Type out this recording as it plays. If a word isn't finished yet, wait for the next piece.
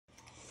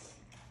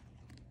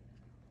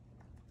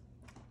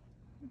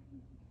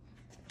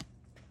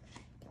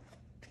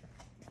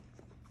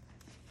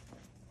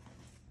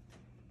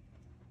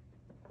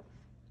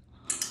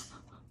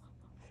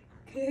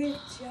Good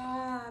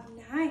job.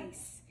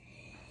 Nice.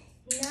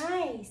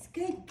 Nice.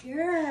 Good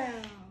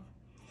girl.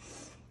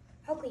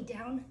 Oakley,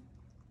 down.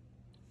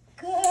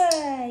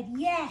 Good.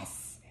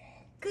 Yes.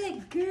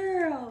 Good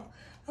girl.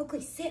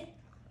 Oakley, sit.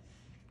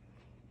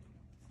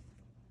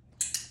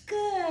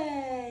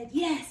 Good.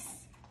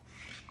 Yes.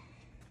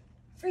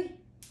 Free.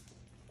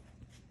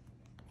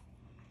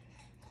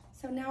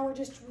 So now we're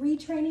just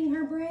retraining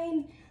her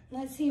brain.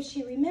 Let's see if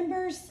she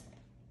remembers.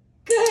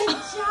 Good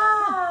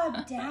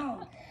job.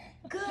 Down.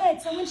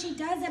 Good. So when she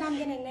does it, I'm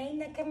going to name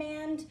the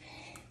command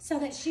so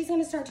that she's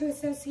going to start to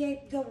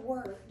associate the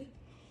word.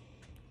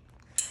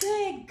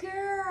 Good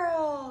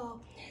girl.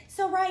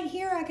 So right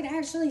here, I could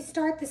actually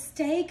start the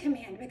stay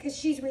command because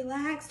she's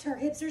relaxed. Her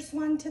hips are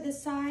swung to the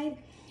side.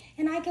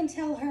 And I can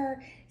tell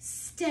her,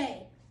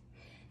 stay.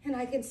 And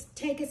I can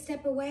take a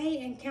step away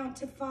and count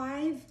to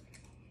 5.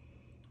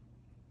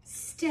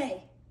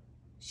 Stay.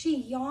 She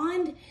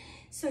yawned,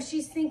 so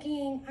she's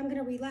thinking, I'm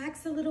gonna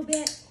relax a little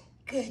bit.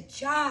 Good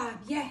job,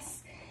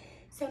 yes.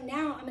 So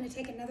now I'm gonna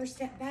take another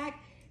step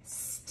back.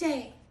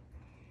 Stay.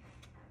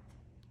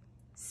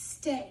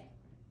 Stay.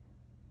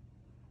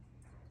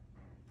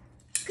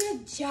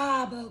 Good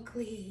job,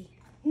 Oakley.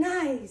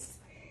 Nice.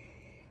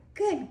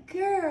 Good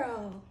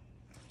girl.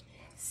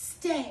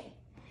 Stay.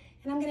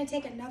 And I'm gonna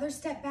take another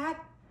step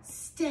back.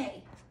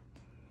 Stay.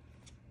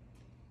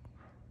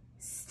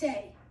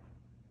 Stay.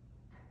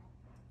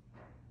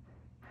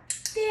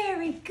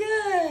 Very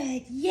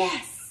good.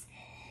 Yes.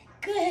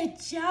 Good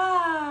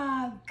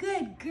job.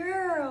 Good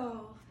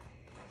girl.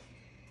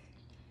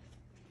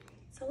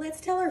 So let's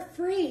tell her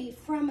free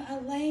from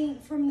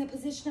the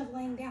position of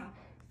laying down.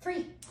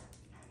 Free.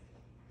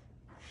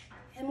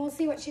 And we'll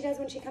see what she does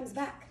when she comes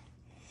back.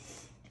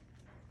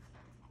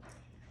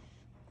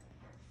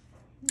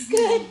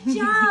 Good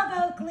job,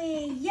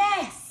 Oakley.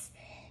 Yes.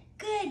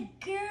 Good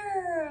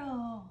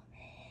girl.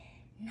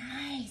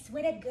 Nice.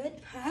 What a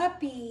good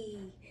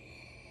puppy.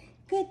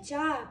 Good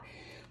job.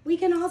 We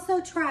can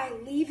also try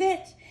leave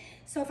it.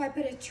 So if I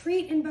put a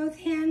treat in both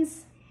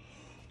hands,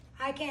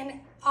 I can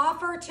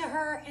offer to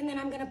her and then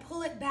I'm going to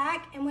pull it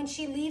back. And when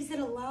she leaves it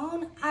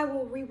alone, I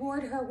will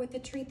reward her with the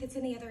treat that's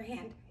in the other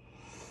hand.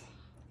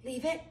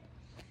 Leave it.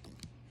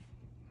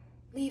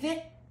 Leave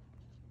it.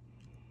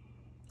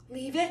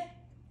 Leave it.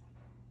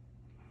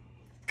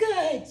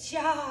 Good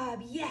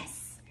job.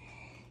 Yes.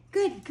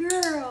 Good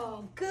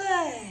girl.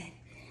 Good.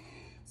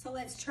 So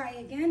let's try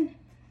again.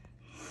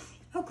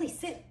 Oakley,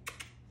 sit.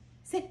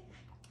 Sit.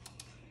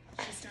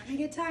 She's starting to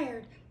get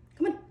tired.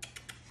 Come on.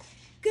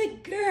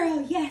 Good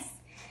girl. Yes.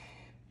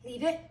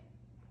 Leave it.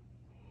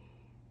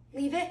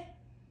 Leave it.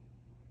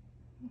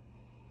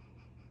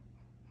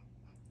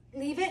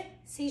 Leave it.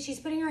 See, she's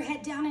putting her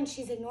head down and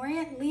she's ignoring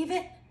it. Leave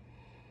it.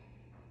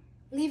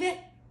 Leave it.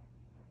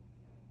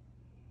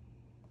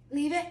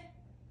 Leave it.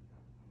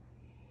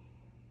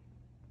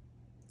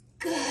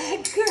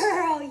 Good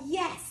girl.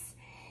 Yes.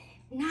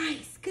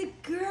 Nice.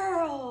 Good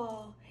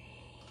girl.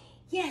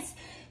 Yes.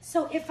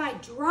 So if I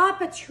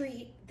drop a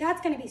treat, that's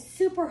going to be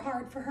super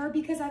hard for her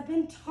because I've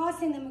been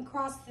tossing them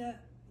across the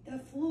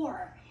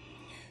floor.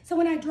 So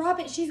when I drop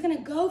it, she's going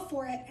to go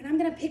for it and I'm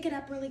going to pick it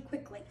up really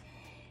quickly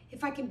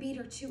if I can beat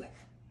her to it.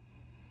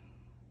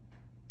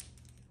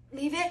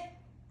 Leave it.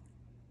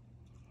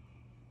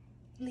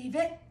 Leave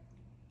it.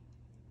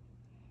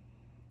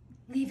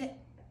 Leave it.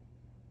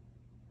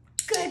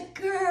 Good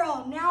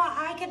girl. Now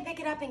I can pick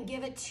it up and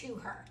give it to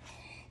her.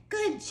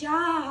 Good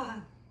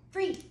job.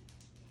 Free.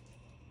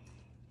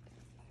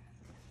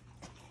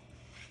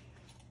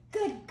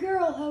 Good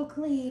girl,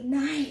 Oakley.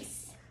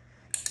 Nice.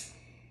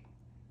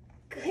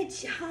 Good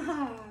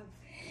job.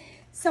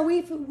 So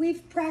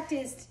we've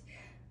practiced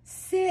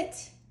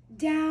sit,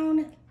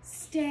 down,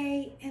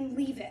 stay, and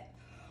leave it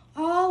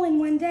all in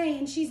one day.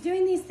 And she's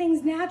doing these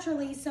things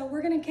naturally, so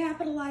we're going to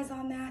capitalize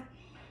on that.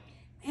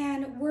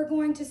 And we're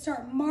going to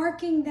start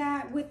marking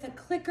that with the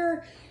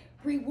clicker,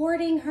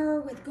 rewarding her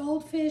with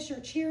goldfish or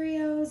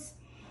Cheerios.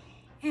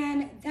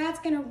 And that's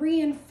going to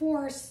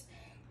reinforce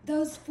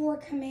those 4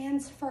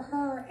 commands for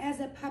her as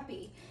a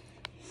puppy.